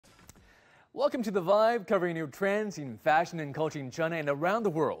Welcome to The Vibe, covering new trends in fashion and culture in China and around the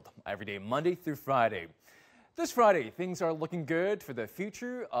world, every day Monday through Friday. This Friday, things are looking good for the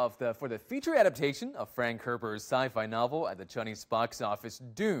feature adaptation of Frank Herbert's sci-fi novel at the Chinese box office,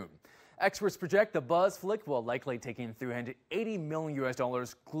 Dune. Experts project the buzz flick will likely take in $380 million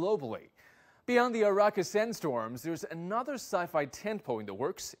globally. Beyond the Arrakis sandstorms, there's another sci-fi tentpole in the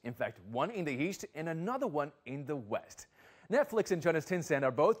works. In fact, one in the east and another one in the west. Netflix and China's Tencent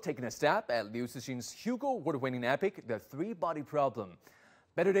are both taking a stab at Liu Cixin's Hugo Award-winning epic, The Three-Body Problem.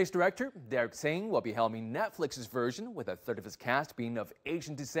 Better Days director Liu Cixin will be helming Netflix's version, with a third of its cast being of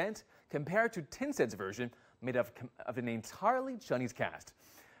Asian descent, compared to Tencent's version, made up of an entirely Chinese cast.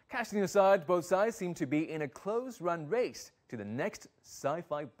 Casting aside, both sides seem to be in a close-run race to the next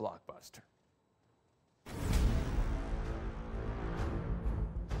sci-fi blockbuster.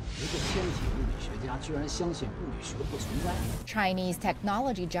 Chinese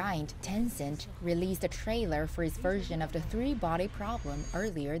technology giant Tencent released a trailer for its version of the three-body problem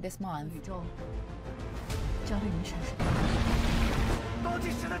earlier this month.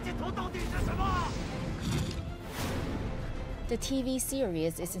 The TV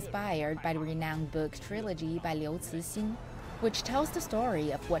series is inspired by the renowned book trilogy by Liu Cixin, which tells the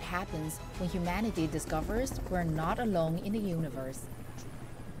story of what happens when humanity discovers we're not alone in the universe.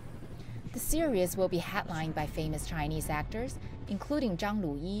 The series will be headlined by famous Chinese actors, including Zhang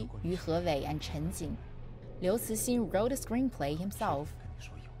Luyi, Yu Hewei, and Chen Jing. Liu Cixin wrote the screenplay himself.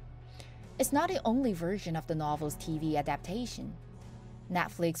 It's not the only version of the novel's TV adaptation.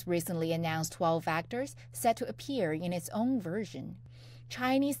 Netflix recently announced 12 actors set to appear in its own version.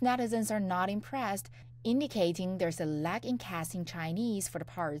 Chinese netizens are not impressed, indicating there's a lag in casting Chinese for the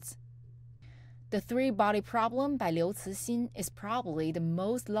parts. The Three-Body Problem by Liu Cixin is probably the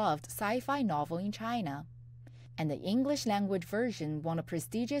most loved sci-fi novel in China, and the English-language version won the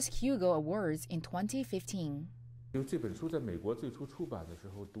prestigious Hugo Awards in 2015. To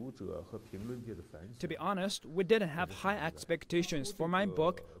be honest, we didn't have high expectations for my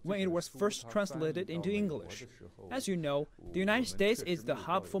book when it was first translated into English. As you know, the United States is the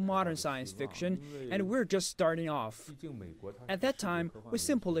hub for modern science fiction, and we're just starting off. At that time, we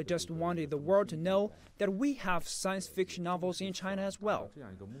simply just wanted the world to know that we have science fiction novels in China as well.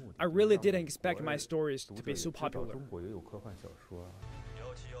 I really didn't expect my stories to be so popular.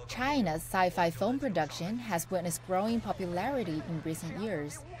 China's sci-fi film production has witnessed growing popularity in recent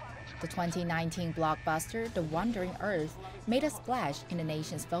years. The 2019 blockbuster The Wandering Earth made a splash in the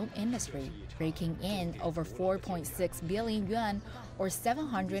nation's film industry, raking in over 4.6 billion yuan or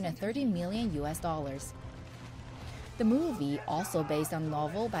 $730 million. The movie, also based on a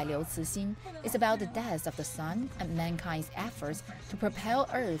novel by Liu Cixin, is about the death of the sun and mankind's efforts to propel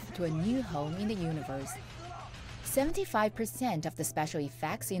Earth to a new home in the universe. 75% of the special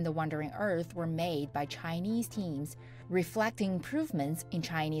effects in The Wandering Earth were made by Chinese teams, reflecting improvements in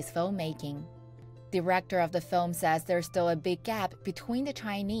Chinese filmmaking. The director of the film says there's still a big gap between the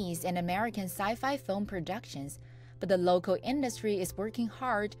Chinese and American sci-fi film productions, but the local industry is working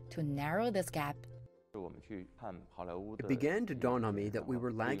hard to narrow this gap. It began to dawn on me that we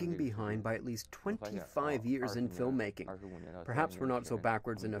were lagging behind by at least 25 years in filmmaking. Perhaps we're not so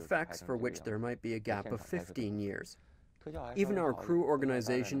backwards in effects, for which there might be a gap of 15 years. Even our crew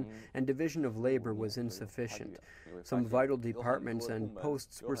organization and division of labor was insufficient. Some vital departments and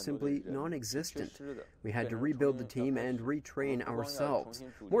posts were simply non-existent. We had to rebuild the team and retrain ourselves.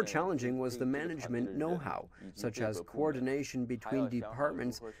 More challenging was the management know-how, such as coordination between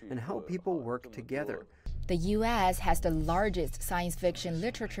departments and how people work together. The U.S. has the largest science fiction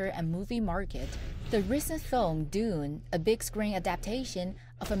literature and movie market. The recent film Dune, a big-screen adaptation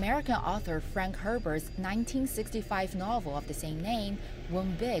of American author Frank Herbert's 1965 novel of the same name,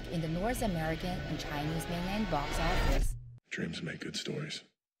 won big in the North American and Chinese mainland box office. Dreams make good stories,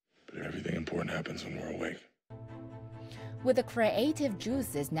 but everything important happens when we're awake. With the creative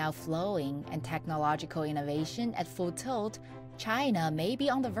juices now flowing and technological innovation at full tilt, China may be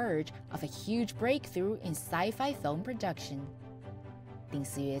on the verge of a huge breakthrough in sci-fi film production. 丁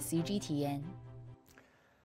思月 CGTN